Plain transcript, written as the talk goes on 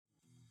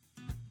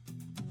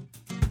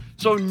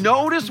So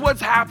notice what's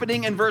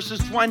happening in verses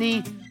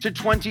 20 to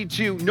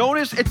 22.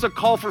 Notice it's a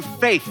call for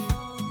faith.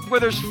 Where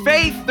there's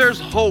faith, there's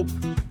hope.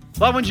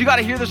 Loved ones, you got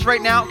to hear this right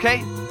now,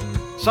 okay?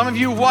 Some of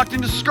you have walked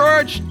in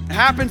discouraged. It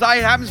happens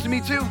to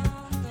me too.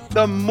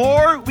 The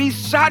more we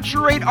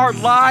saturate our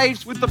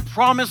lives with the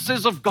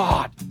promises of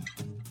God,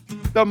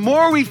 the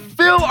more we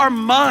fill our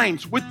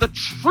minds with the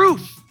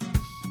truth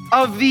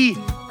of the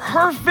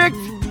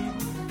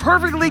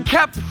perfectly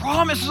kept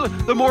promises,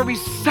 the more we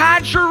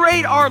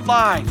saturate our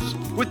lives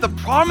with the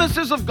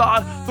promises of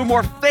God, the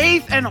more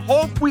faith and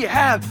hope we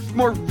have, the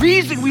more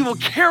reason we will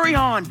carry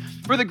on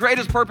for the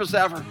greatest purpose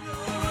ever.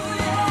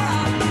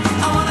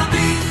 I wanna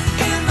be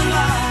in the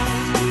light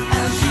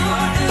as you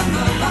are in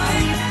the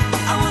light.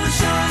 I wanna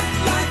shine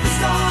like the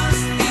stars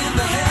in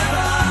the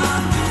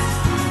heavens.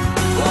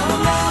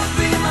 Oh Lord,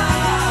 be my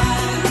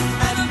light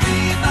and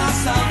be my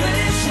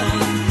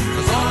salvation.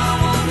 'Cause all I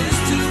want is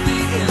to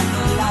be in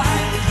the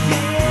light.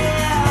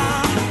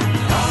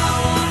 Yeah. All I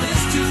want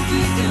is to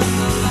be in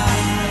the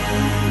light.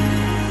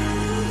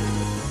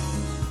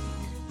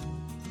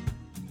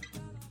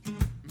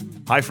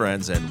 Hi,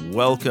 friends, and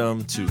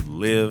welcome to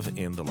Live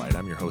in the Light.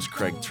 I'm your host,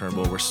 Craig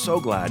Turnbull. We're so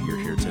glad you're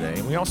here today.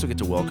 And we also get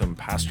to welcome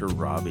Pastor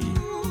Robbie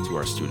to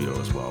our studio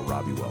as well.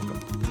 Robbie, welcome.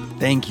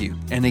 Thank you.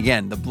 And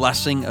again, the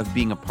blessing of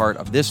being a part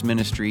of this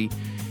ministry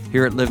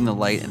here at Live in the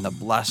Light, and the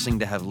blessing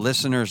to have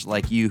listeners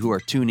like you who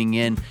are tuning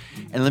in.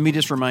 And let me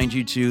just remind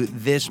you too,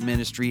 this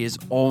ministry is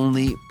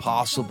only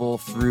possible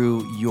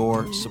through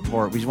your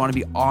support. We just want to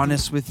be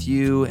honest with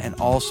you, and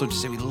also to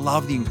say we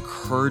love the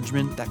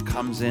encouragement that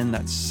comes in.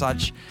 That's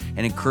such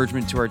an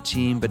encouragement to our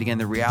team. But again,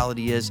 the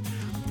reality is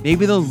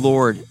maybe the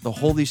Lord, the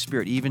Holy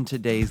Spirit, even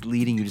today is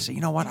leading you to say,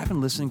 you know what, I've been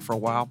listening for a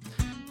while.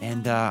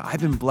 And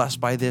I've been blessed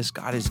by this.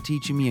 God is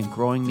teaching me and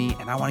growing me,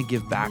 and I want to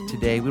give back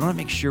today. We want to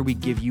make sure we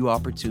give you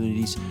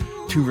opportunities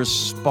to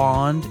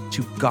respond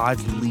to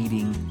God's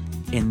leading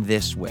in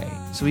this way.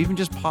 So even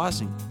just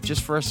pausing,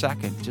 just for a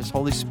second, just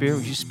Holy Spirit,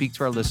 would you speak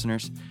to our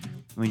listeners?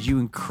 Would you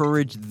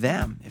encourage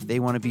them, if they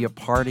want to be a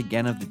part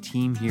again of the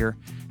team here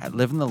at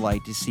Live in the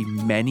Light, to see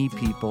many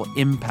people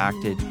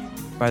impacted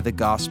by the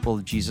gospel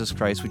of Jesus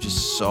Christ, which is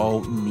so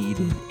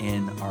needed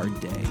in our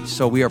day.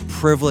 So we are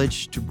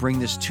privileged to bring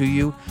this to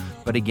you,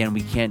 but again, we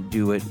can't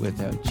do it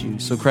without you.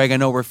 So Craig, I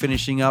know we're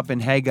finishing up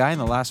in Haggai in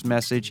the last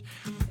message,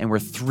 and we're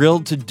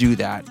thrilled to do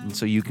that. And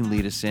so you can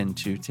lead us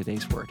into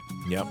today's word.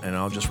 Yep, and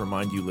I'll just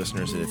remind you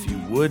listeners that if you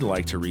would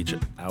like to reach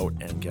out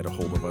and get a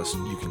hold of us,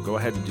 you can go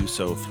ahead and do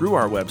so through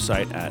our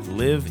website at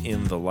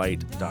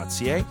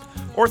liveinthelight.ca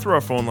or through our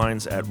phone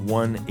lines at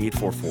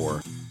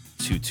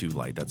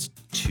 1-844-22-LIGHT. That's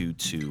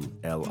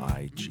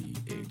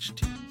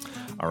 22-LIGHT.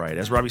 All right,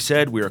 as Robbie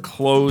said, we are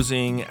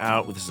closing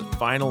out with this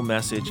final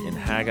message in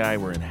Haggai.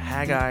 We're in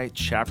Haggai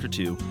chapter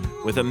 2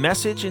 with a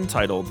message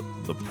entitled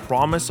The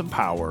Promise of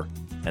Power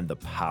and the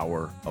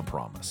Power of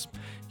Promise.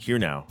 Here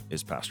now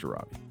is Pastor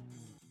Robbie.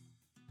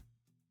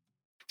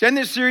 To end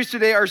this series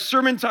today, our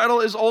sermon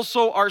title is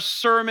also our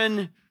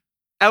sermon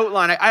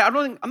outline.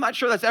 I'm not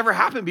sure that's ever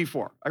happened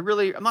before.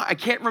 I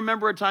can't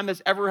remember a time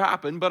that's ever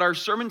happened, but our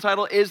sermon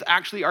title is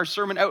actually our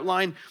sermon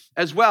outline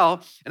as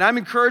well. And I'm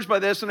encouraged by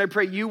this, and I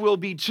pray you will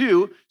be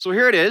too. So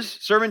here it is,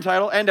 sermon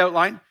title and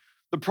outline: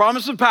 The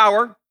Promise of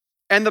Power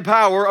and the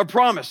Power of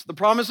Promise. The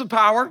Promise of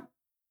Power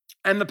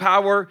and the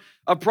Power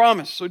of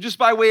Promise. So just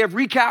by way of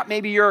recap,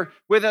 maybe you're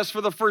with us for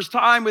the first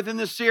time within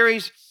this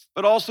series,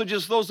 but also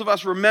just those of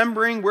us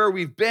remembering where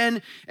we've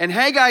been. In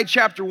Haggai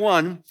chapter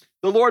 1,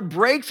 the Lord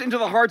breaks into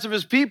the hearts of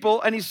his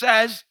people and he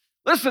says,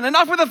 listen,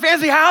 enough with the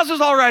fancy houses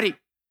already.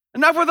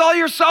 Enough with all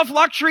your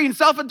self-luxury and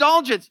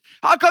self-indulgence.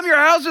 How come your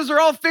houses are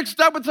all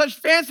fixed up with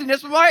such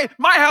fanciness, but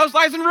my house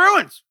lies in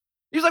ruins?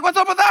 He's like, what's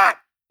up with that?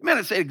 I mean,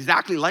 I say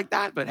exactly like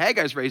that, but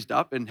Haggai's raised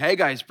up, and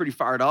Haggai's pretty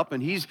fired up,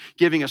 and he's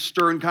giving a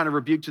stern kind of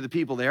rebuke to the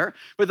people there.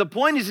 But the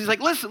point is, he's like,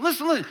 listen.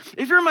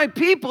 If you're my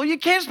people, you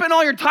can't spend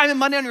all your time and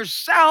money on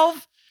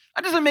yourself.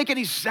 That doesn't make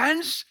any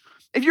sense.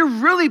 If you're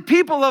really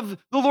people of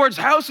the Lord's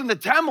house and the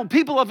temple,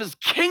 people of his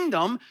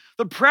kingdom,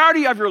 the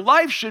priority of your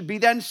life should be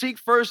then seek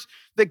first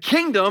the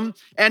kingdom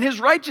and his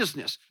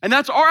righteousness. And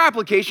that's our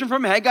application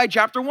from Haggai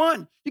chapter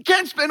 1. You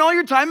can't spend all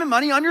your time and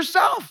money on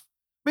yourself.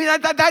 I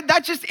mean,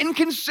 that's just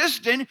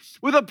inconsistent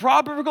with a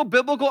proper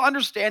biblical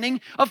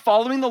understanding of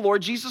following the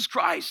Lord Jesus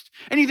Christ.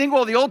 And you think,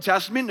 well, the Old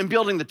Testament and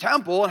building the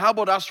temple, and how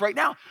about us right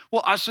now?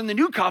 Well, us in the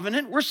new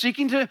covenant, we're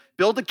seeking to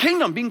build the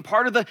kingdom, being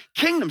part of the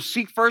kingdom.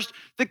 Seek first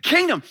the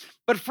kingdom.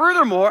 But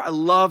furthermore, I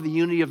love the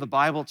unity of the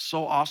Bible. It's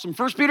so awesome.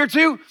 1 Peter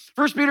 2,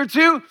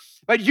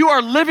 but you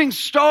are living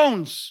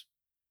stones,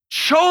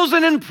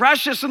 chosen and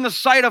precious in the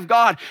sight of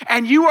God,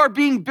 and you are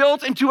being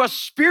built into a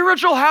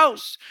spiritual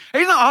house.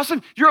 Isn't that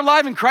awesome? You're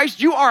alive in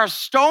Christ. You are a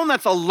stone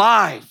that's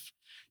alive.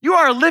 You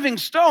are a living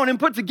stone, and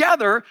put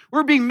together,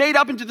 we're being made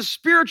up into the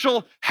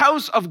spiritual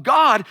house of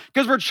God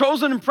because we're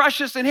chosen and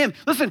precious in him.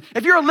 Listen,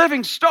 if you're a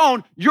living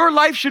stone, your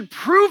life should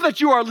prove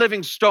that you are a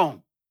living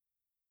stone.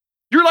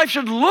 Your life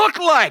should look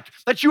like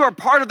that you are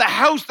part of the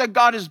house that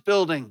God is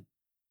building. You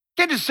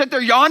can't just sit there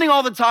yawning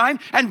all the time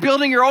and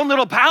building your own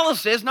little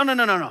palaces.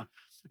 No.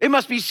 It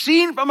must be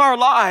seen from our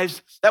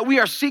lives that we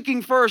are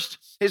seeking first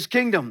his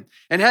kingdom.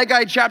 In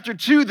Haggai chapter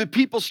 2, the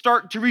people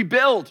start to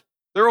rebuild.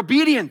 They're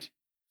obedient,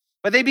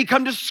 but they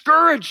become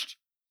discouraged.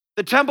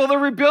 The temple they're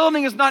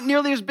rebuilding is not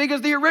nearly as big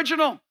as the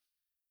original.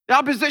 The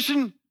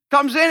opposition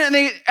comes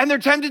in and they're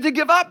tempted to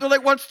give up. They're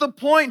like, what's the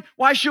point?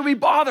 Why should we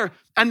bother?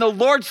 And the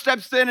Lord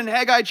steps in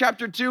Haggai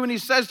chapter 2, and he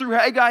says through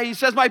Haggai, he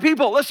says, my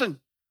people, listen,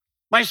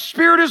 my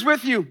spirit is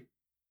with you.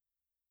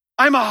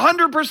 I'm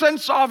 100%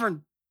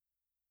 sovereign.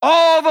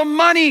 All the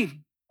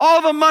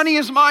money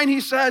is mine,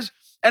 he says.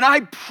 And I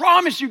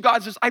promise you,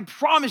 God says, I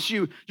promise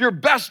you, your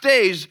best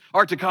days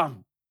are to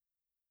come.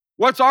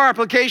 What's our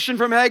application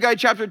from Haggai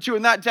chapter 2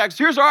 in that text?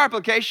 Here's our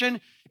application.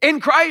 In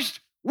Christ,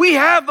 we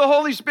have the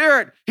Holy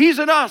Spirit. He's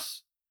in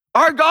us.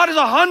 Our God is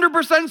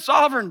 100%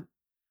 sovereign.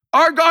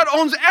 Our God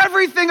owns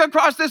everything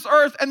across this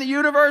earth and the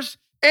universe.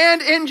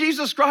 And in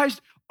Jesus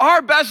Christ,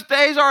 our best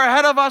days are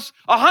ahead of us,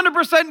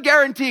 100%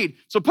 guaranteed.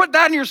 So put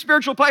that in your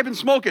spiritual pipe and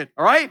smoke it,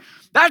 all right?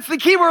 That's the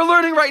key we're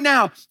learning right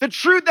now. The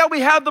truth that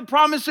we have the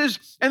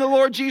promises in the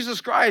Lord Jesus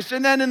Christ.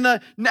 And then in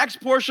the next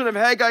portion of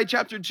Haggai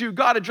chapter 2,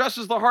 God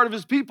addresses the heart of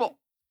his people.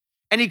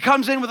 And he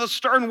comes in with a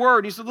stern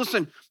word. He said,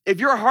 listen, if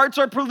your hearts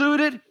are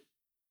polluted,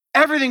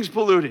 everything's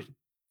polluted.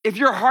 If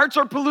your hearts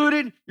are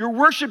polluted, your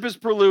worship is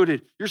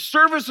polluted. Your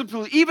service is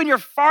polluted. Even your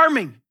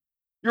farming,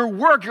 your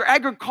work, your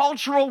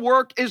agricultural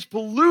work is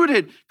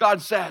polluted,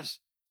 God says.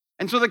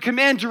 And so the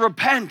command to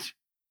repent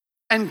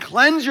and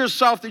cleanse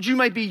yourself that you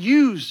might be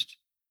used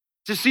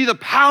to see the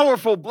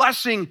powerful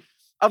blessing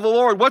of the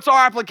Lord. What's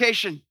our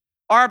application?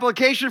 Our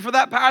application for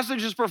that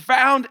passage is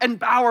profound and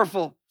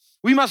powerful.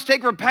 We must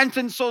take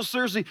repentance so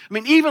seriously. I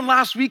mean, even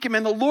last week,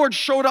 man, the Lord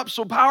showed up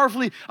so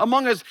powerfully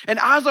among us. And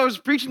as I was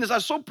preaching this, I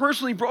was so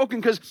personally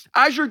broken because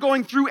as you're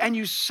going through and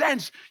you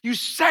sense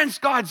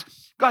God's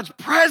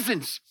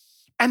presence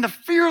and the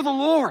fear of the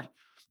Lord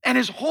and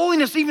his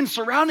holiness even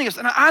surrounding us.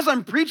 And as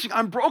I'm preaching,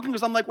 I'm broken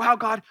because I'm like, wow,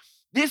 God,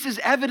 this is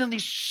evidently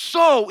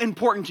so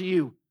important to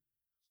you.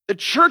 The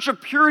church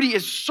of purity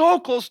is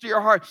so close to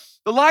your heart.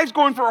 The lives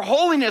going for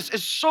holiness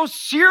is so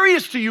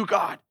serious to you,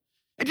 God.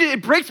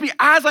 It breaks me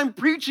as I'm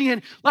preaching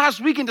it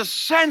last weekend to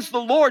sense the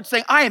Lord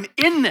saying, I am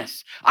in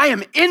this. I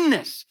am in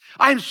this.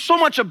 I am so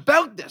much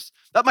about this,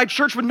 that my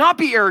church would not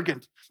be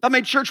arrogant, that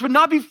my church would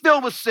not be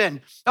filled with sin,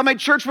 that my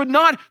church would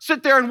not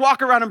sit there and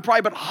walk around in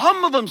pride, but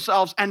humble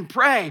themselves and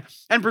pray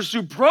and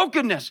pursue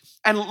brokenness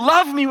and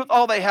love me with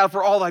all they have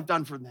for all I've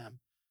done for them.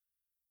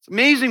 It's an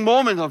amazing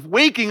moment of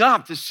waking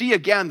up to see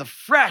again the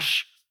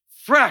fresh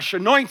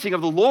anointing of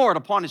the Lord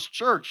upon his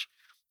church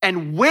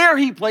and where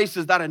he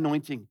places that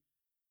anointing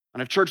on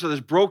a church that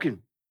is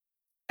broken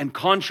and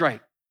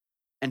contrite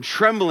and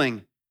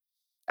trembling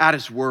at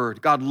his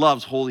word. God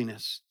loves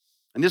holiness.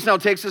 And this now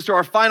takes us to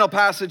our final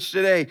passage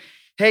today,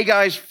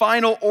 Haggai's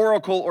final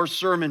oracle or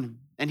sermon.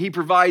 And he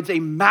provides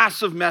a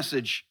massive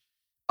message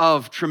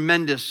of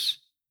tremendous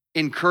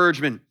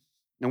encouragement.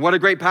 And what a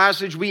great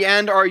passage we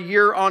end our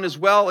year on as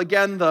well.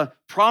 Again, the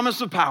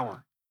promise of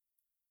power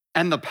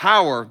and the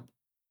power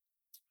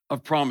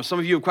of promise. Some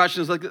of you have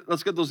questions.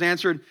 Let's get those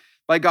answered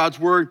by God's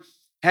word.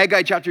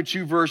 Haggai chapter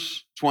 2,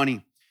 verse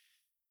 20.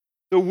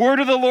 The word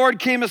of the Lord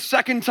came a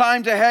second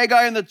time to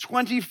Haggai on the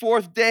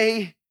 24th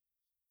day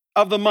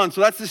of the month.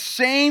 So that's the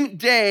same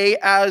day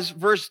as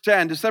verse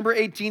 10, December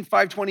 18th,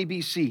 520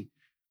 BC.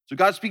 So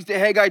God speaks to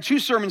Haggai 2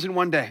 sermons in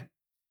one day.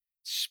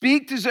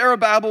 Speak to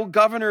Zerubbabel,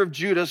 governor of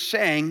Judah,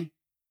 saying,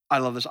 I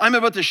love this, I'm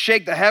about to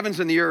shake the heavens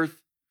and the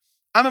earth.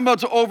 I'm about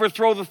to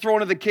overthrow the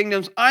throne of the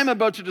kingdoms. I'm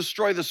about to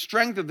destroy the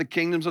strength of the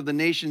kingdoms of the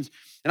nations,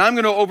 and I'm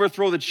going to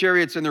overthrow the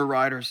chariots and their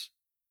riders.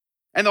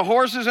 And the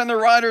horses and the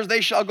riders,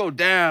 they shall go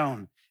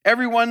down,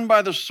 everyone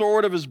by the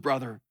sword of his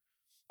brother.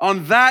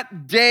 On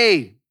that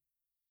day,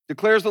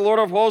 declares the Lord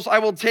of hosts, I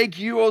will take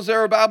you, O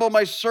Zerubbabel,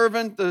 my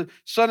servant, the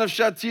son of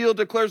Shealtiel,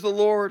 declares the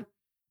Lord,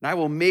 and I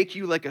will make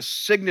you like a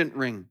signet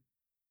ring.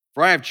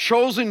 For I have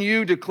chosen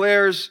you,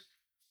 declares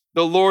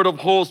the Lord of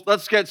hosts.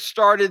 Let's get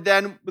started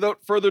then without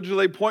further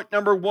delay. Point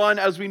number one,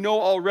 as we know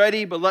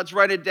already, but let's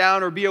write it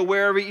down or be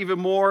aware of it even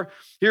more.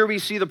 Here we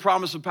see the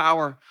promise of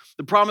power.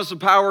 The promise of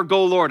power,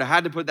 go Lord. I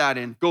had to put that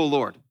in. Go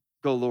Lord.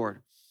 Go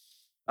Lord.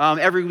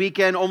 Every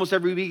weekend, almost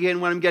every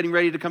weekend when I'm getting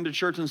ready to come to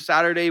church on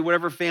Saturday,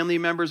 whatever family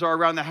members are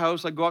around the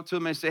house, I go up to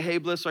them and I say, hey,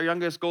 Bliss, our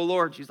youngest, go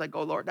Lord. She's like,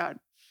 go Lord, Dad.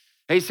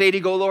 Hey,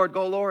 Sadie, go Lord,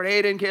 go Lord.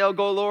 Hey, Aiden, Kale,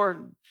 go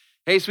Lord.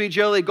 Hey, sweet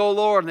Jolie, go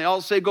Lord. And they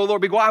all say, go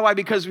Lord. Why?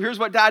 Because here's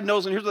what Dad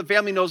knows and here's what the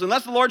family knows.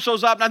 Unless the Lord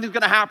shows up, nothing's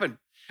going to happen.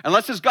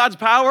 Unless it's God's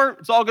power,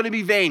 it's all going to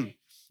be vain.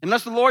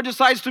 Unless the Lord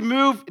decides to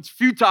move, it's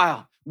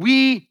futile.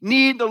 We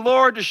need the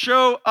Lord to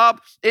show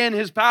up in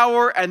his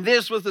power, and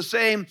this was the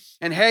same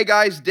in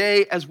Haggai's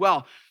day as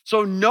well.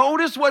 So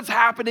notice what's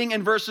happening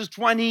in verses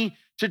 20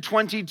 to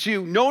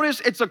 22.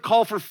 Notice it's a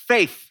call for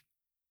faith.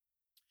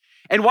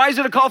 And why is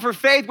it a call for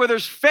faith? Where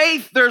there's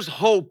faith, there's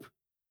hope.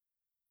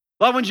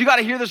 Loved ones, you got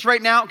to hear this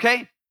right now,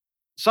 okay?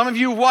 Some of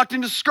you have walked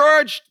in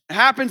discouraged. It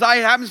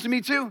happens to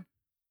me too.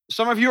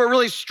 Some of you are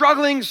really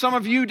struggling. Some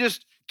of you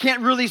just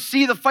can't really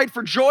see the fight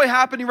for joy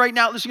happening right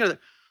now. Listen to that.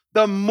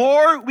 the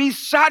more we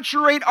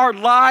saturate our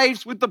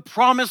lives with the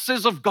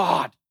promises of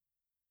God,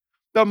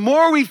 the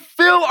more we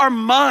fill our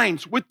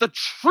minds with the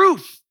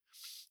truth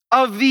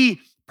of the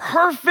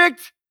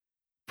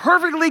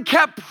perfectly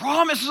kept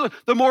promises,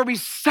 the more we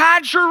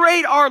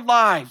saturate our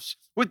lives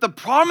with the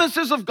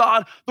promises of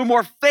God, the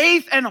more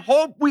faith and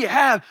hope we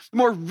have, the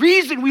more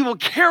reason we will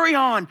carry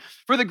on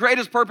for the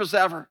greatest purpose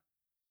ever.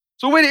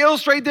 So a way to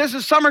illustrate this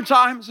is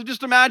summertime. So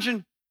just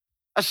imagine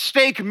a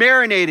steak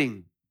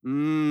marinating.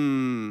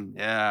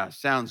 Yeah,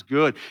 sounds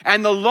good.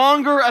 And the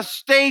longer a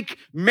steak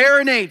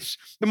marinates,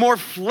 the more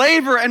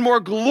flavor and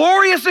more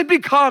glorious it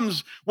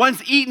becomes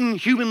once eaten,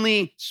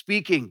 humanly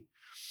speaking.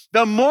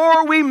 The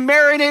more we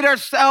marinate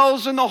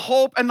ourselves in the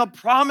hope and the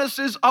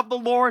promises of the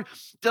Lord,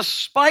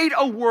 despite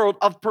a world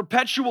of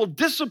perpetual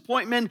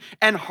disappointment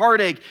and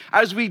heartache,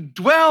 as we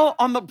dwell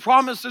on the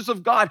promises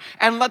of God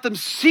and let them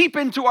seep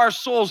into our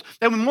souls,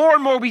 then more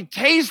and more we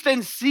taste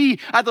and see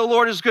that the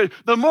Lord is good.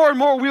 The more and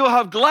more we will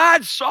have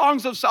glad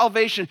songs of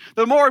salvation.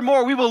 The more and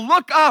more we will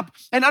look up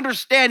and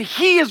understand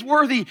He is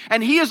worthy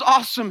and He is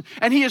awesome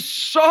and He is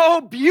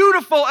so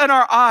beautiful in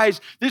our eyes.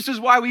 This is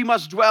why we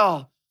must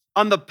dwell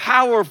on the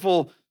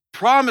powerful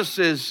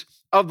promises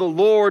of the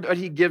Lord that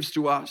He gives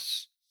to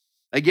us.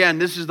 Again,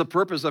 this is the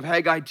purpose of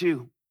Haggai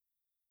 2.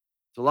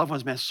 So loved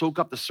ones, man, soak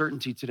up the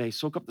certainty today.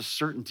 Soak up the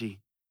certainty.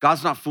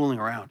 God's not fooling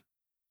around.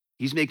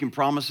 He's making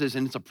promises,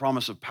 and it's a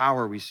promise of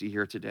power we see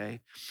here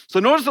today.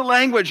 So notice the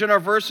language in our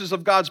verses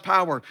of God's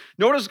power.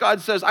 Notice God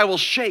says, I will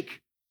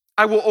shake,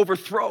 I will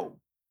overthrow,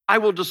 I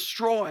will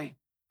destroy,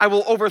 I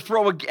will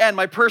overthrow again.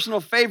 My personal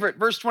favorite,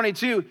 verse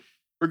 22,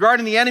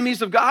 regarding the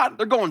enemies of God,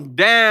 they're going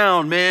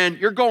down, man.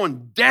 You're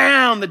going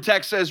down, the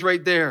text says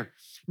right there.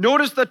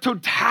 Notice the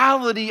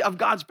totality of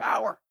God's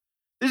power.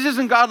 This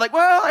isn't God like,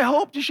 well, I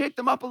hope to shake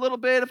them up a little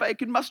bit if I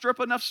can muster up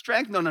enough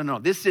strength. No.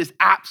 This is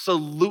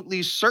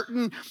absolutely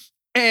certain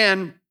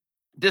and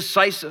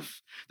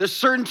decisive. The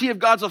certainty of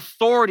God's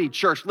authority,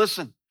 church,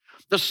 listen.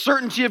 The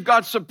certainty of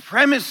God's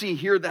supremacy,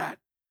 hear that.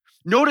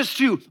 Notice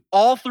too,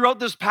 all throughout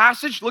this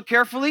passage, look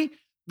carefully,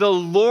 the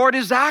Lord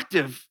is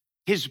active.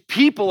 His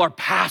people are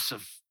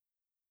passive.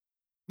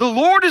 The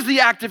Lord is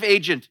the active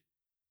agent.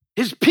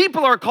 His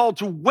people are called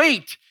to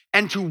wait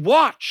and to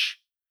watch.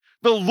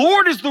 The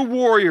Lord is the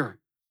warrior.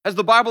 As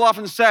the Bible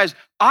often says,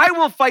 I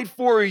will fight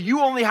for you.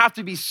 You only have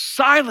to be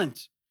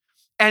silent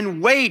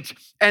and wait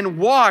and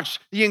watch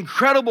the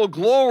incredible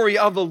glory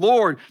of the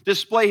Lord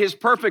display His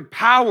perfect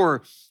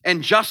power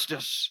and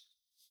justice.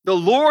 The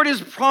Lord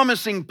is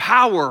promising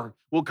power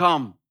will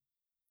come.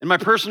 In my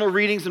personal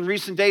readings in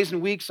recent days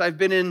and weeks, I've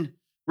been in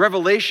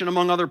Revelation,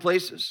 among other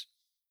places.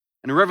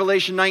 And in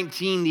Revelation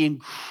 19, the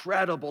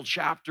incredible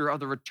chapter of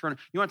the return.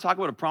 You want to talk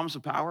about a promise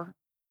of power?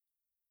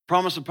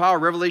 Promise of power,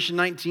 Revelation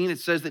 19, it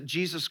says that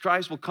Jesus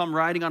Christ will come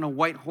riding on a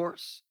white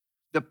horse.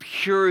 The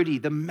purity,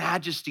 the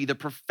majesty, the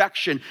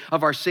perfection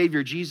of our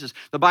Savior Jesus.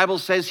 The Bible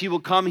says He will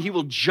come, He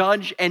will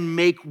judge and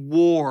make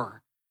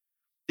war.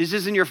 This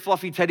isn't your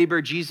fluffy teddy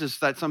bear Jesus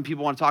that some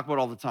people want to talk about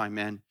all the time,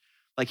 man.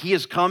 Like He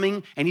is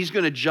coming and He's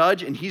going to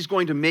judge and He's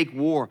going to make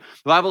war.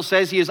 The Bible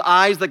says He has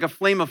eyes like a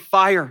flame of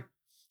fire.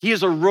 He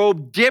has a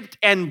robe dipped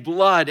in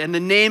blood, and the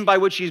name by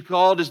which He's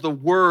called is the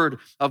Word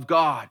of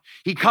God.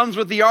 He comes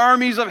with the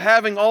armies of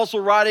heaven, also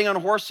riding on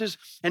horses,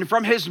 and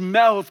from His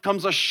mouth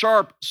comes a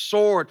sharp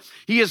sword.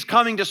 He is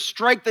coming to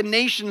strike the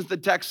nations, the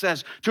text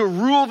says, to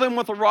rule them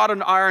with a rod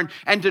of iron,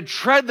 and to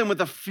tread them with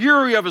the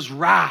fury of His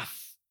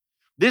wrath.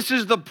 This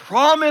is the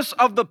promise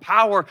of the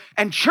power.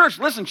 And church,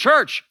 listen,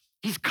 church,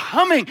 He's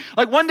coming.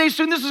 Like one day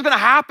soon, this is going to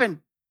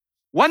happen.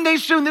 One day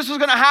soon, this is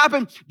going to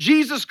happen.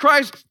 Jesus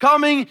Christ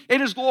coming in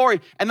His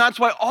glory. And that's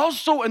why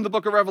also in the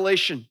book of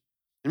Revelation,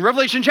 in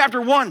Revelation chapter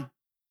 1,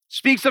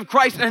 speaks of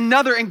Christ in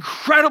another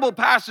incredible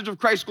passage of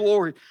Christ's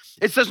glory.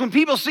 It says, when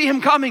people see Him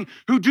coming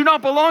who do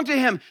not belong to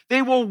Him,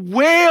 they will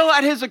wail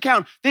at His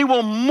account. They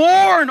will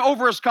mourn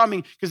over His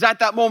coming, because at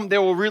that moment they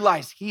will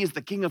realize He is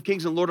the King of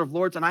kings and Lord of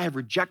lords, and I have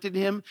rejected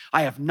Him.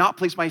 I have not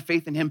placed my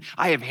faith in Him.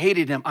 I have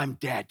hated Him. I'm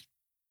dead.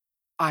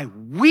 I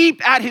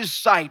weep at His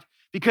sight,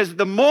 because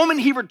the moment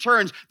He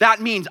returns,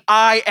 that means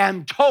I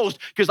am toast,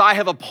 because I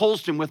have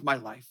opposed Him with my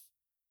life.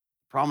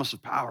 Promise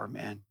of power,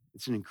 man.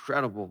 It's an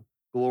incredible,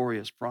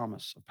 glorious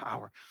promise of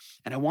power.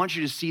 And I want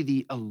you to see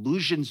the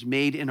allusions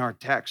made in our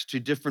text to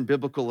different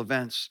biblical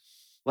events,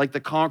 like the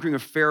conquering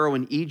of Pharaoh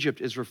in Egypt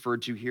is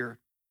referred to here.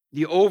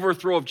 The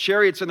overthrow of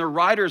chariots and their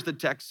riders, the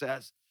text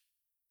says.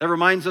 That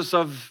reminds us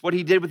of what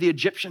He did with the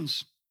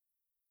Egyptians.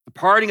 The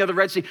parting of the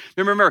Red Sea.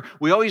 Remember,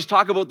 we always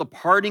talk about the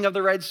parting of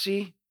the Red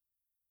Sea.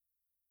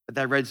 But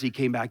that Red Sea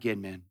came back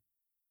in, man.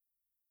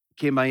 It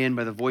came in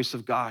by the voice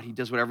of God. He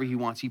does whatever He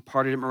wants. He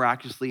parted it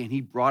miraculously, and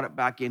He brought it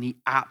back in. He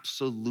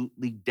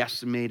absolutely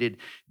decimated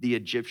the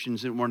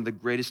Egyptians in one of the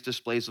greatest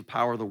displays of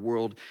power the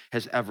world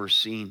has ever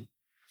seen.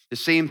 The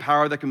same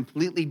power that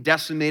completely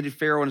decimated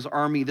Pharaoh and his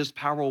army, this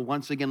power will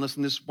once again,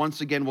 listen, this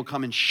once again will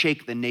come and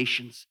shake the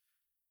nations.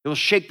 It will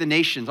shake the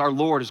nations. Our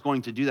Lord is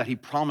going to do that. He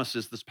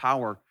promises this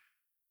power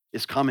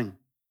is coming.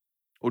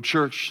 Oh,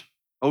 church.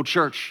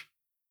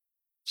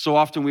 So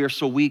often we are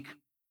so weak,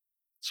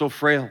 so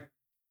frail.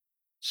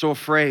 so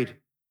afraid,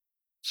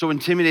 so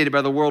intimidated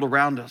by the world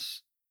around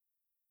us.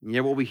 And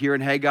yet what we hear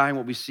in Haggai and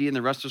what we see in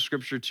the rest of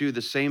Scripture too,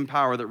 the same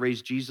power that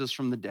raised Jesus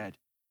from the dead,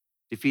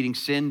 defeating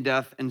sin,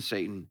 death, and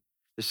Satan,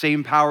 the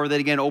same power that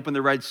again opened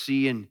the Red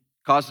Sea and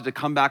caused it to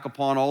come back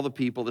upon all the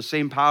people, the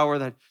same power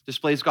that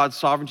displays God's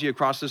sovereignty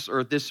across this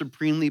earth, this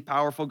supremely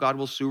powerful God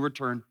will soon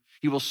return.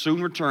 He will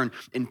soon return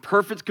in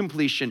perfect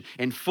completion,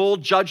 in full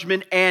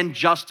judgment and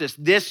justice.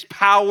 This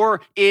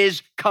power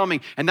is coming.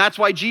 And that's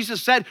why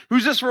Jesus said,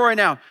 who's this for right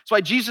now? That's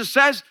why Jesus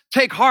says,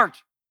 take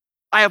heart.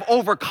 I have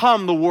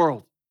overcome the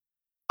world.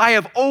 I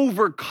have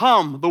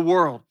overcome the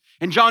world.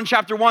 In John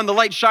chapter 1, the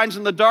light shines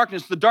in the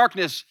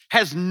darkness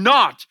has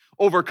not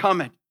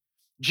overcome it.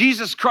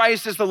 Jesus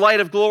Christ is the light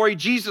of glory.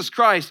 Jesus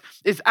Christ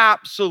is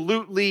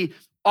absolutely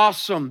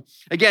awesome.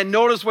 Again,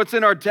 notice what's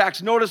in our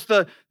text. Notice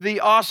the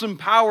awesome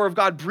power of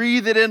God.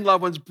 Breathe it in,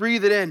 loved ones,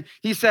 breathe it in.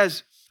 He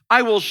says,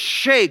 I will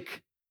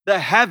shake the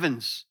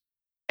heavens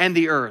and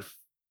the earth.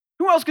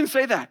 Who else can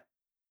say that?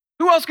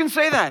 Who else can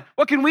say that?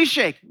 What can we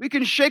shake? We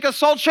can shake a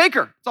salt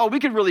shaker. That's all we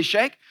can really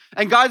shake.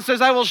 And God says,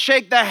 I will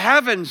shake the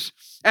heavens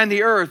and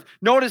the earth.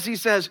 Notice he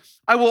says,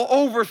 I will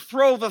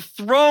overthrow the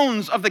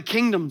thrones of the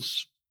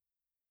kingdoms.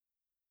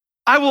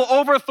 I will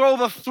overthrow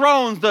the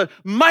thrones, the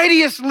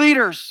mightiest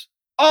leaders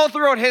all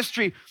throughout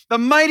history, the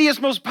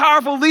mightiest, most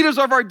powerful leaders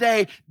of our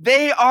day.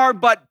 They are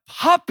but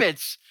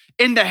puppets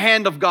in the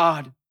hand of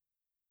God.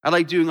 I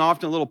like doing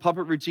often a little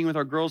puppet routine with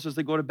our girls as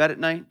they go to bed at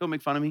night. Don't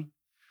make fun of me.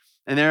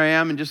 And there I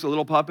am, and just a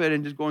little puppet,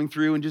 and just going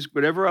through, and just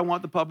whatever I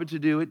want the puppet to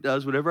do, it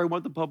does. Whatever I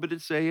want the puppet to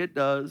say, it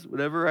does.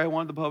 Whatever I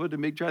want the puppet to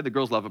make try. The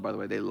girls love it, by the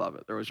way. They love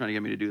it. They're always trying to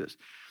get me to do this.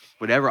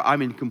 Whatever,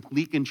 I'm in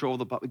complete control of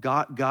the puppet.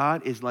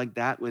 God is like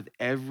that with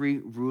every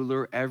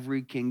ruler,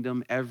 every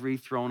kingdom, every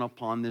throne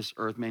upon this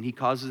earth, man. He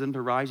causes them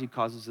to rise. He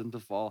causes them to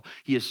fall.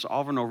 He is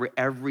sovereign over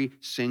every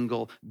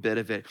single bit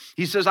of it.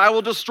 He says, I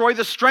will destroy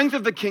the strength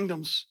of the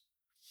kingdoms.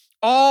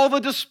 All the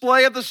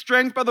display of the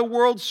strength by the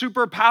world's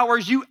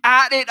superpowers, you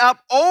add it up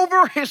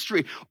over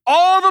history.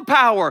 All the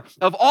power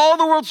of all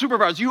the world's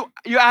superpowers,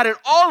 you add it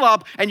all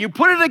up and you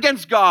put it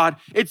against God.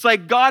 It's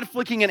like God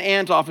flicking an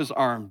ant off his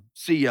arm.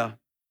 See ya.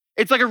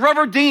 It's like a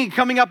rubber dinghy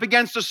coming up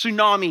against a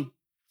tsunami.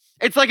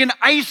 It's like an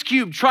ice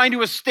cube trying to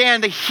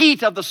withstand the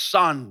heat of the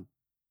sun.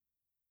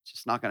 It's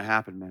just not going to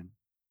happen, man.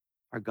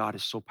 Our God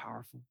is so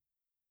powerful.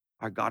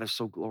 Our God is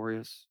so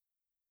glorious.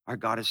 Our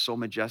God is so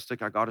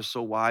majestic. Our God is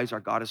so wise. Our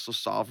God is so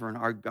sovereign.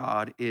 Our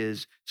God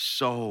is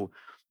so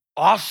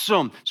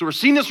awesome. So we're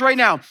seeing this right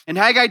now. In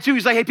Haggai 2,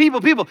 he's like, hey,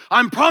 people,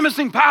 I'm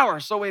promising power.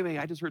 So wait,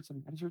 I just heard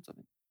something.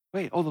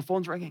 Wait, oh, the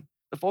phone's ringing.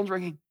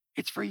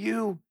 It's for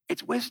you.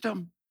 It's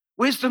wisdom.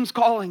 Wisdom's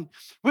calling.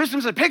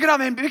 Wisdom said, pick it up,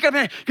 man.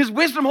 Because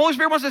wisdom, Holy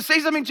Spirit wants to say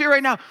something to you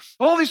right now.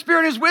 Holy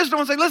Spirit is wisdom.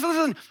 Wants to say,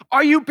 listen.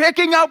 Are you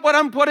picking up what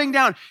I'm putting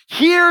down?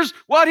 Here's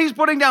what he's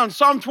putting down.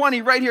 Psalm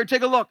 20, right here.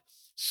 Take a look.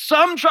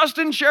 Some trust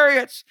in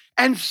chariots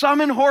and some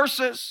in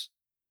horses.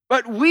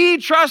 But we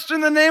trust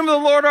in the name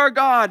of the Lord our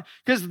God,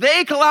 because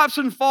they collapse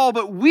and fall,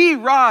 but we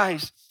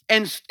rise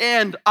and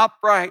stand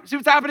upright. See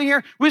what's happening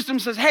here? Wisdom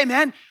says, hey,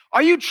 man,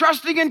 are you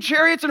trusting in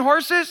chariots and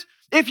horses?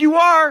 If you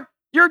are,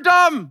 you're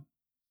dumb.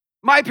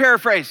 My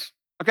paraphrase,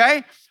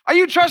 okay? Are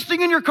you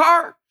trusting in your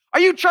car? Are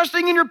you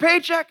trusting in your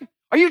paycheck?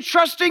 Are you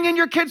trusting in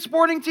your kids'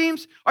 sporting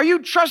teams? Are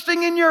you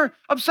trusting in your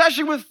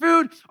obsession with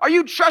food? Are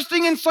you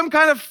trusting in some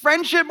kind of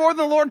friendship more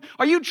than the Lord?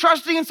 Are you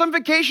trusting in some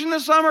vacation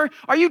this summer?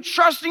 Are you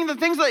trusting the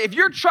things if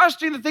you're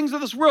trusting the things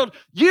of this world,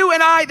 you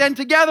and I then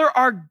together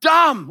are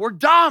dumb. We're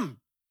dumb.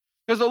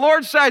 Because the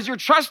Lord says you're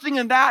trusting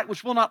in that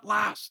which will not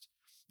last.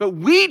 But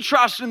we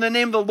trust in the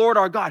name of the Lord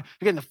our God.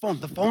 Again, the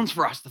phone's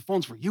for us. The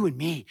phone's for you and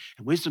me.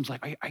 And wisdom's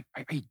like,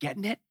 are you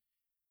getting it?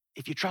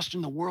 If you trust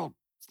in the world,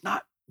 it's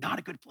not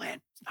a good plan.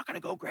 It's not going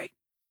to go great.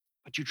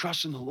 But you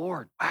trust in the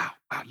Lord. Wow,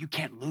 you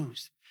can't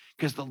lose.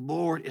 Because the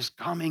Lord is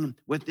coming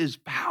with his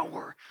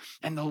power.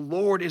 And the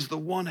Lord is the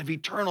one of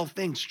eternal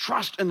things.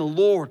 Trust in the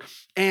Lord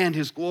and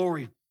his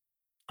glory.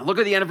 And look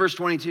at the end of verse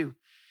 22.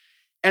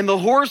 And the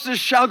horses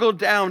shall go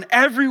down,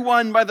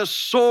 everyone by the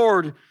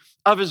sword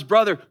of his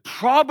brother.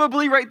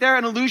 Probably right there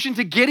an allusion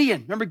to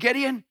Gideon. Remember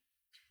Gideon?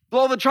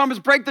 Blow the trumpets,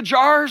 break the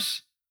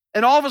jars.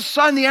 And all of a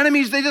sudden the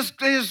enemies, they just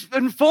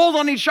unfold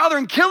on each other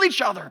and kill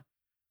each other.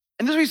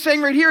 And this is what he's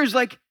saying right here. He's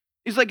like,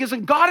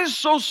 listen, God is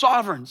so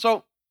sovereign. So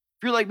if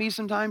you're like me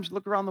sometimes,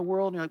 look around the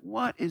world and you're like,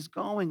 what is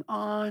going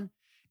on?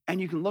 And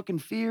you can look in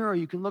fear or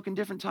you can look in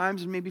different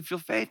times and maybe feel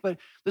faith. But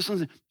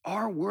listen,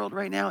 our world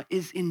right now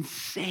is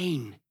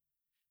insane.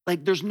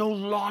 Like there's no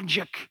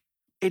logic.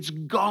 It's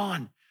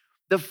gone.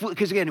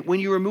 Because again, when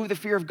you remove the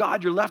fear of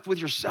God, you're left with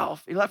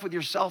yourself. You're left with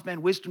yourself,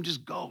 man. Wisdom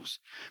just goes.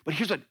 But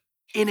here's what,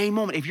 in a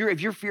moment, if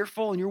you're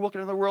fearful and you're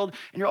looking at the world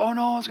and you're, oh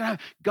no, it's gonna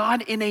happen.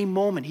 God in a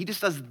moment, he just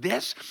does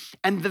this,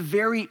 and the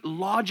very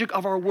logic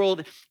of our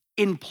world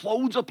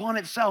implodes upon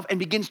itself and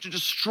begins to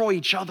destroy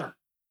each other.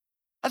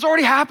 That's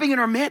already happening in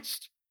our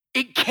midst.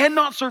 It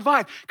cannot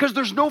survive because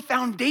there's no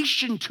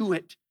foundation to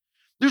it.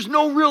 There's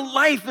no real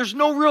life. There's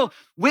no real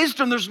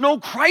wisdom. There's no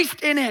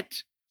Christ in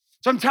it.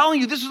 So I'm telling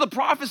you, this is a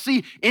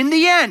prophecy in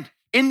the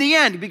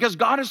end, because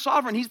God is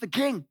sovereign. He's the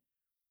king.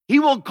 He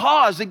will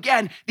cause,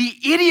 again, the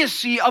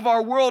idiocy of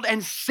our world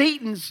and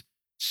Satan's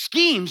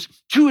schemes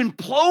to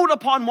implode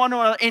upon one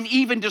another and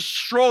even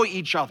destroy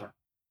each other.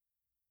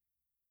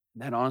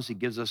 That honestly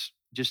gives us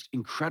just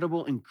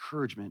incredible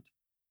encouragement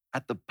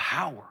at the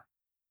power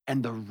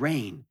and the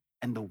reign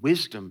and the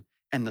wisdom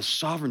and the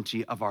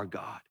sovereignty of our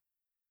God.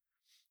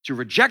 To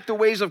reject the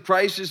ways of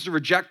Christ is to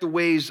reject the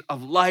ways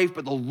of life,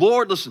 but the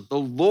Lord, listen, the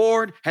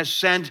Lord has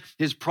sent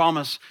his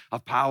promise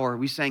of power.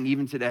 We sang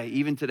even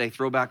today,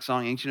 throwback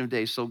song, Ancient of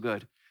Days, so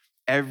good.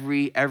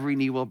 Every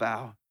knee will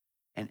bow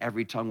and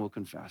every tongue will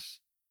confess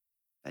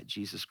that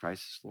Jesus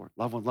Christ is Lord.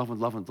 Love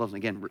one.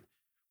 Again,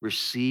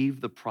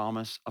 receive the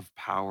promise of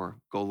power.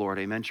 Go Lord,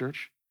 amen,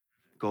 church?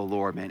 Go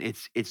Lord, man.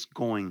 It's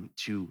going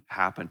to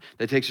happen.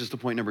 That takes us to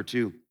point number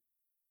 2.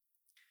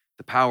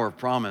 The power of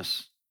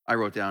promise. I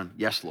wrote down,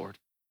 yes, Lord.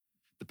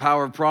 The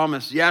power of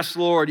promise. Yes,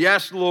 Lord.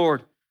 Yes,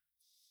 Lord.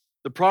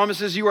 The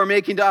promises you are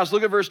making to us.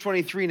 Look at verse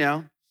 23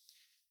 now.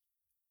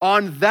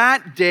 On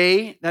that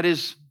day, that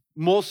is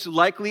most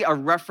likely a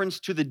reference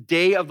to the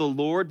day of the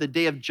Lord, the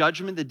day of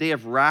judgment, the day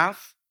of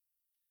wrath.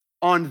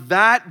 On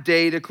that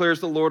day,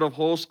 declares the Lord of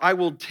hosts, I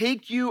will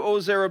take you,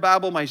 O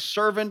Zerubbabel, my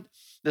servant,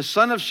 the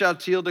son of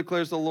Shealtiel,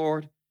 declares the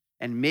Lord,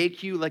 and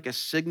make you like a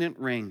signet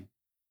ring.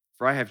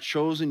 For I have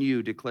chosen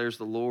you, declares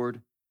the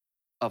Lord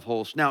of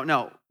hosts.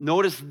 Now,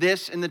 notice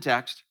this in the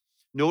text.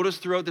 Notice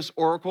throughout this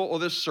oracle or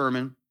this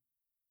sermon,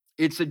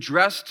 it's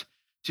addressed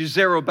to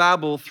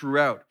Zerubbabel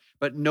throughout.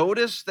 But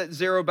notice that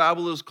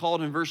Zerubbabel is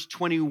called in verse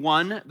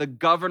 21, the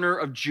governor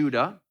of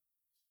Judah.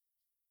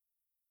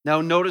 Now,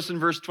 notice in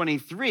verse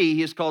 23,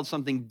 he is called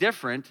something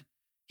different.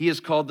 He is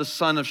called the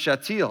son of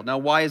Shealtiel. Now,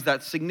 why is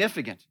that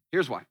significant?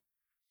 Here's why.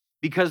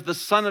 Because the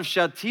son of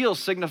Shealtiel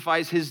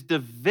signifies his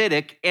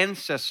Davidic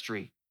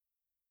ancestry.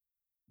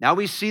 Now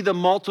we see the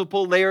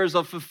multiple layers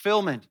of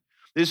fulfillment.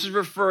 This is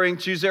referring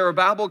to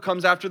Zerubbabel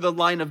comes after the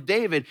line of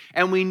David,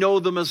 and we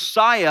know the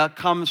Messiah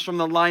comes from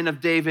the line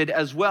of David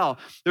as well.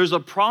 There's a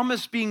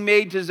promise being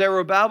made to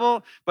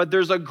Zerubbabel, but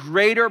there's a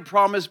greater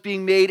promise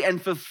being made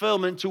and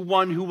fulfillment to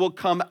one who will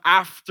come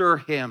after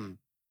him.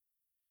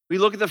 We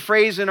look at the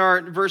phrase in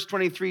our verse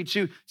 23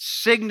 too,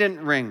 signet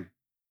ring.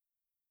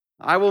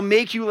 I will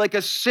make you like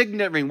a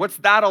signet ring. What's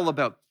that all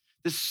about?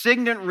 The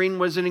signet ring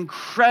was an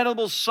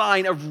incredible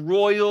sign of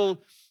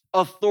royal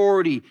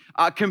authority,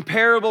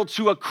 comparable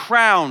to a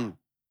crown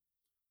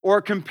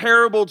or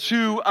comparable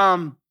to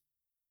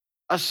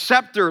a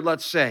scepter,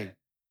 let's say.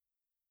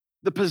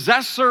 The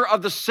possessor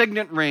of the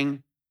signet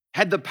ring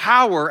had the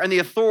power and the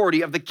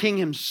authority of the king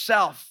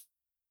himself.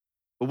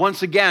 But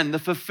once again, the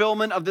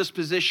fulfillment of this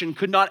position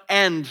could not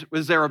end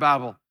with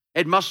Zerubbabel.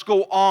 It must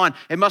go on.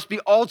 It must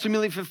be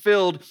ultimately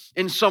fulfilled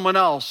in someone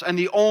else. And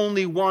the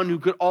only one who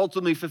could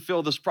ultimately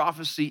fulfill this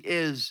prophecy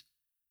is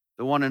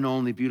the one and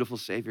only beautiful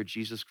Savior,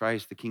 Jesus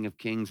Christ, the King of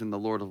Kings and the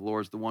Lord of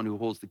Lords, the one who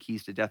holds the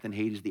keys to death and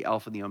Hades, the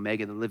Alpha and the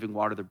Omega, the living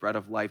water, the bread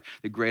of life,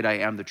 the great I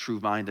am, the true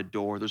vine, the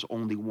door. There's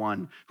only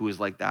one who is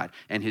like that,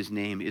 and his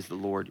name is the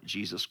Lord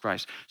Jesus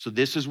Christ. So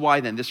this is why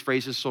then this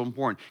phrase is so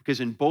important,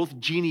 because in both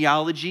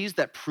genealogies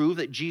that prove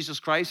that Jesus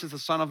Christ is the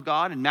Son of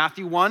God, in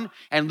Matthew 1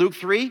 and Luke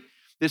 3,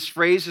 this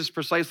phrase is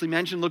precisely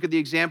mentioned. Look at the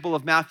example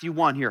of Matthew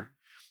 1 here.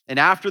 And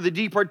after the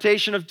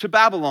deportation to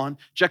Babylon,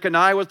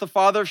 Jeconiah was the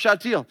father of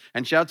Shealtiel,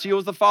 and Shealtiel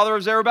was the father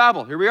of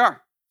Zerubbabel. Here we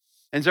are.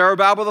 And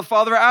Zerubbabel, the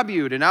father of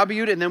Abiud,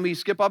 and then we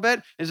skip a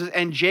bit. It says,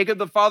 and Jacob,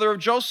 the father of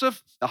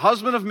Joseph, the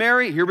husband of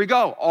Mary. Here we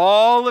go.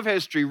 All of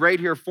history right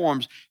here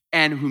forms,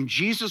 and whom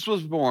Jesus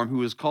was born,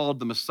 who is called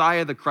the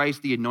Messiah, the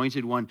Christ, the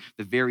anointed one,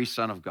 the very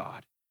Son of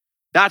God.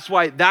 That's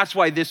why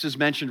this is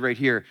mentioned right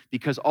here,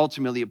 because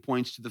ultimately it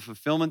points to the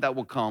fulfillment that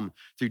will come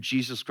through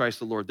Jesus Christ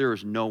the Lord. There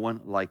is no one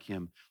like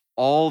him.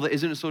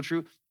 Isn't it so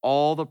true?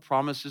 All the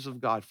promises of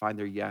God find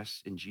their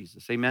yes in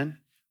Jesus. Amen?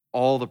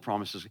 All the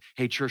promises.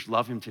 Hey, church,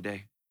 love him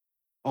today.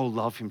 Oh,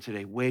 love him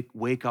today.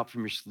 Wake up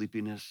from your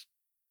sleepiness.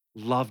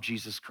 Love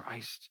Jesus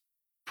Christ.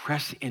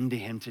 Press into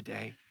him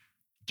today.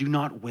 Do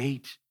not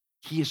wait.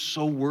 He is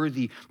so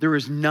worthy. There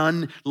is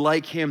none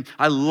like him.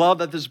 I love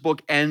that this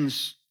book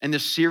ends and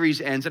this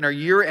series ends and our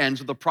year ends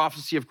with the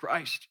prophecy of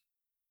Christ.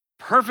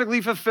 Perfectly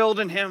fulfilled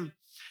in him.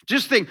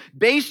 Just think,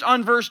 based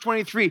on verse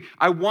 23,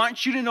 I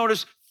want you to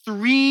notice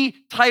 3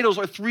 titles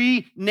or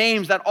 3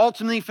 names that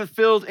ultimately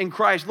fulfilled in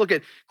Christ. Look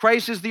at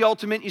Christ is the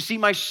ultimate. You see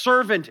my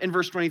servant in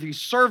verse 23,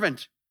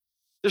 servant.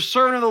 The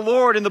servant of the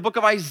Lord in the book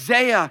of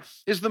Isaiah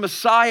is the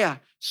Messiah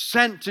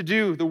sent to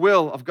do the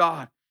will of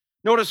God.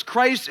 Notice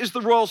Christ is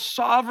the royal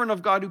sovereign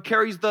of God who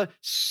carries the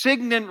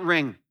signet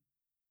ring.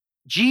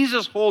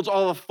 Jesus holds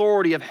all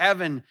authority of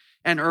heaven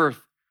and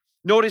earth.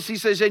 Notice he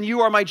says, and you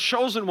are my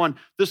chosen one.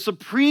 The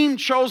supreme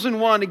chosen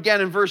one,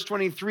 again in verse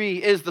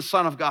 23, is the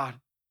Son of God.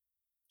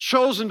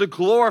 Chosen to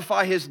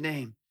glorify his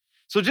name.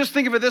 So just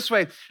think of it this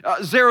way.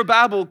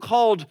 Zerubbabel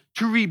called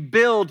to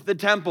rebuild the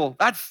temple.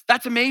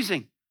 That's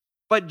amazing.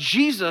 But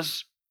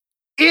Jesus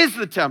is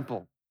the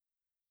temple.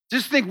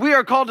 Just think we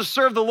are called to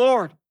serve the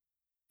Lord.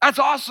 That's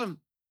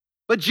awesome.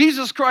 But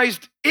Jesus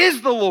Christ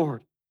is the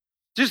Lord.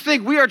 Just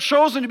think we are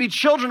chosen to be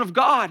children of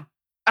God.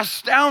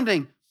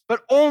 Astounding.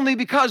 but only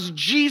because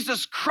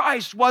Jesus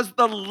Christ was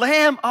the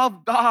Lamb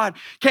of God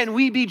can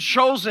we be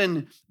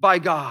chosen by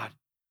God.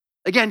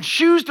 Again,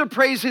 choose to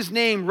praise his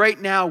name right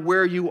now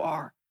where you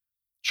are.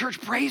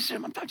 Church, praise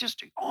him. I'm not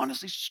just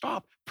honestly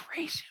stop.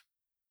 Praise him.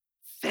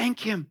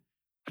 Thank him.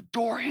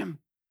 Adore him.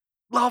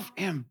 Love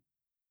him.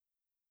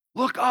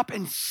 Look up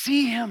and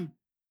see him.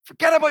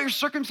 Forget about your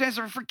circumstances.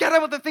 Forget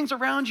about the things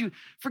around you.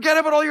 Forget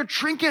about all your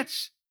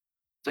trinkets.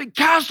 So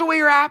cast away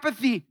your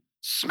apathy.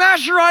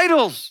 Smash your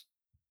idols.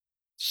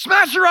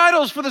 Smash your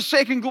idols for the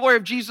sake and glory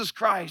of Jesus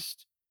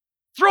Christ.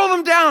 Throw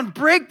them down,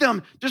 break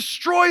them,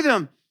 destroy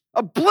them,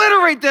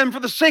 obliterate them for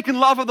the sake and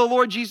love of the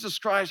Lord Jesus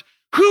Christ.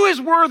 Who is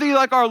worthy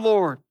like our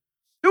Lord?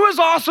 Who is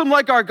awesome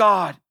like our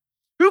God?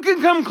 Who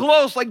can come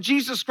close like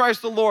Jesus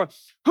Christ the Lord?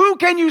 Who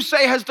can you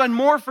say has done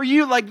more for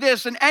you like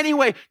this in any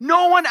way?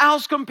 No one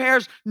else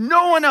compares.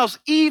 No one else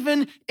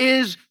even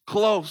is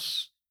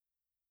close.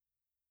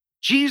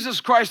 Jesus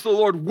Christ the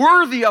Lord,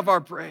 worthy of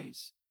our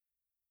praise.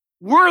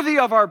 Worthy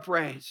of our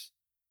praise.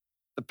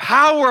 The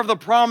power of the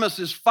promise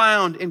is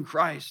found in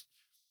Christ.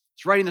 I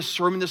was writing this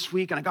sermon this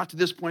week, and I got to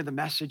this point of the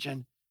message,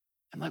 and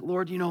I'm like,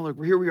 Lord,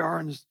 here we are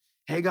in this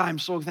Haggai. I'm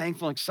so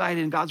thankful and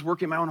excited, and God's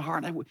working in my own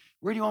heart. And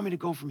where do you want me to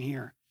go from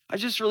here? I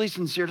was just really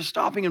sincere to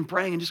stopping and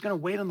praying and just going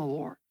to wait on the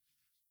Lord.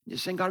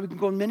 Just saying, God, we can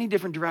go in many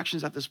different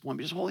directions at this point,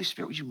 but just Holy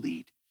Spirit, would you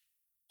lead?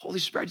 Holy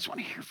Spirit, I just want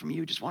to hear from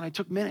you. It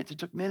took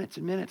minutes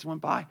and minutes went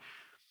by.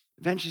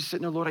 Eventually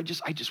sitting there, Lord, I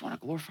just want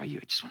to glorify you.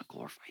 I just want to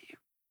glorify you.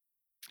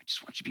 I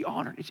just want you to be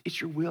honored. It's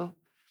your will.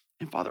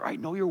 And Father, I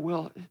know your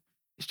will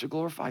is to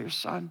glorify your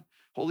Son.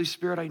 Holy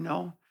Spirit, I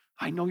know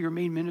your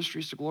main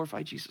ministry is to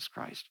glorify Jesus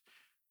Christ.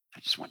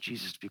 I just want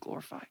Jesus to be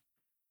glorified.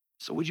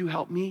 So would you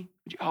help me?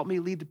 Would you help me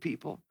lead the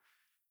people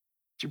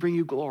to bring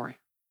you glory?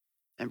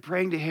 And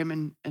praying to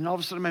him, and all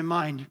of a sudden my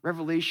mind,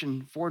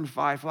 Revelation 4 and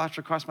 5 flashed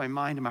across my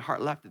mind and my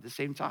heart leapt at the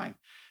same time.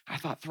 I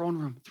thought, throne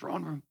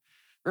room.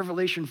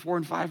 Revelation 4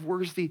 and 5,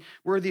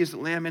 worthy is the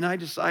Lamb. And I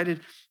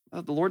decided,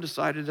 the Lord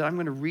decided that I'm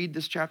going to read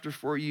this chapter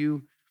for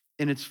you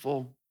in its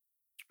full.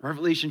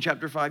 Revelation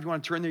chapter 5, you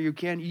want to turn there, you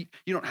can. You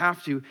don't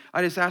have to.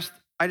 I just ask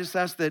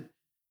that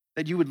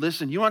you would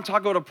listen. You want to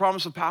talk about a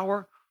promise of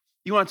power?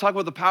 You want to talk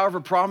about the power of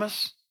a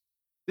promise?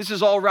 This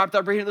is all wrapped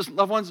up right here. Listen,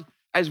 loved ones,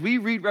 as we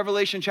read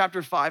Revelation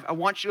chapter 5, I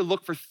want you to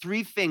look for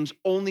 3 things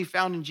only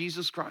found in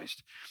Jesus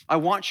Christ. I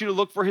want you to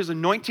look for his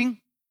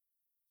anointing.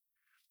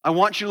 I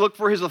want you to look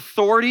for his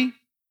authority.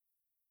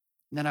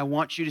 And then I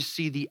want you to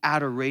see the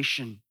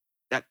adoration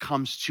that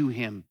comes to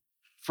him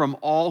from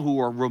all who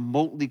are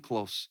remotely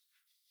close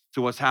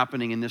to what's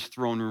happening in this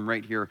throne room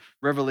right here.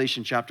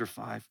 Revelation chapter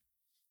 5.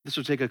 This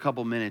will take a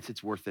couple minutes.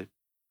 It's worth it.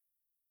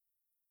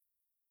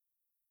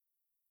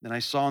 Then I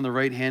saw on the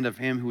right hand of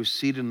him who was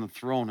seated on the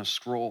throne a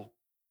scroll,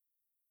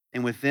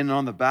 and within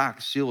on the back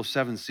a seal of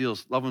 7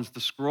 seals. Loved ones,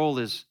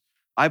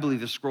 I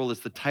believe the scroll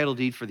is the title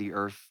deed for the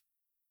earth.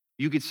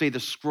 You could say the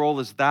scroll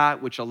is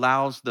that which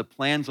allows the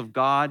plans of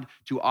God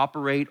to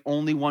operate.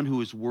 Only one who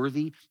is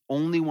worthy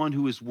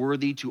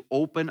to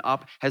open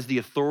up, has the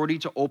authority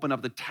to open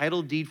up the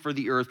title deed for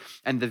the earth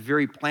and the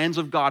very plans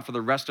of God for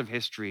the rest of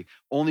history.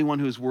 Only one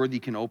who is worthy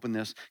can open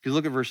this. Because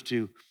look at verse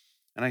 2.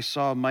 And I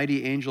saw a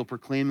mighty angel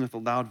proclaiming with a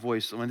loud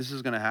voice, when this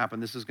is going to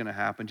happen.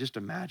 Just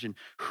imagine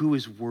who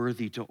is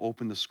worthy to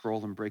open the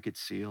scroll and break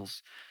its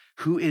seals.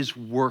 Who is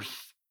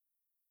worth?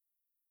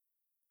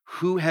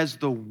 Who has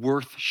the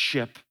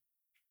worthship?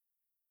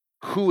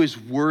 Who is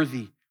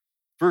worthy?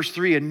 Verse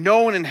 3, and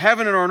no one in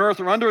heaven or on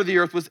earth or under the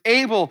earth was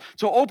able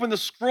to open the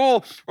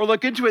scroll or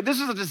look into it. This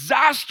is a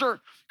disaster,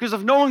 because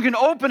if no one can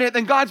open it,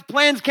 then God's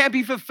plans can't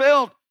be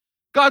fulfilled.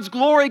 God's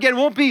glory again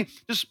won't be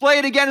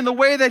displayed again in the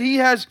way that he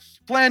has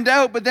planned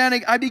out. But then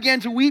I began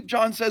to weep,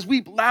 John says.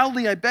 Weep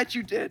loudly, I bet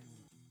you did.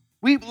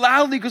 Weep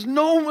loudly, because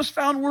no one was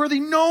found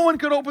worthy. No one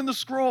could open the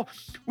scroll.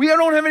 We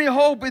don't have any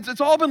hope. It's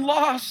all been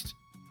lost.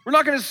 We're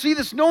not going to see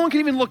this. No one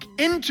can even look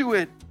into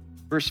it.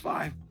 Verse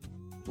 5.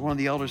 One of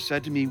the elders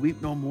said to me,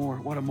 weep no more.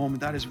 What a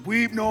moment that is.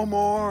 Weep no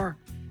more.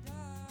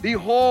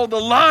 Behold, the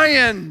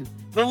lion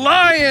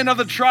of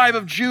the tribe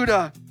of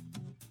Judah.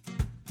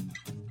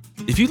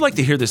 If you'd like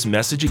to hear this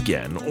message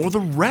again, or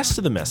the rest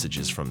of the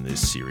messages from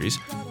this series,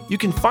 you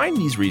can find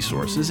these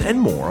resources and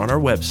more on our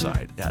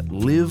website at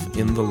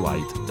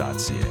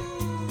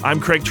liveinthelight.ca. I'm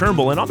Craig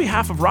Turnbull, and on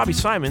behalf of Robbie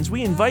Simons,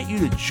 we invite you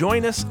to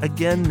join us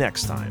again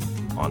next time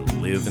on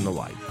Live in the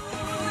Light.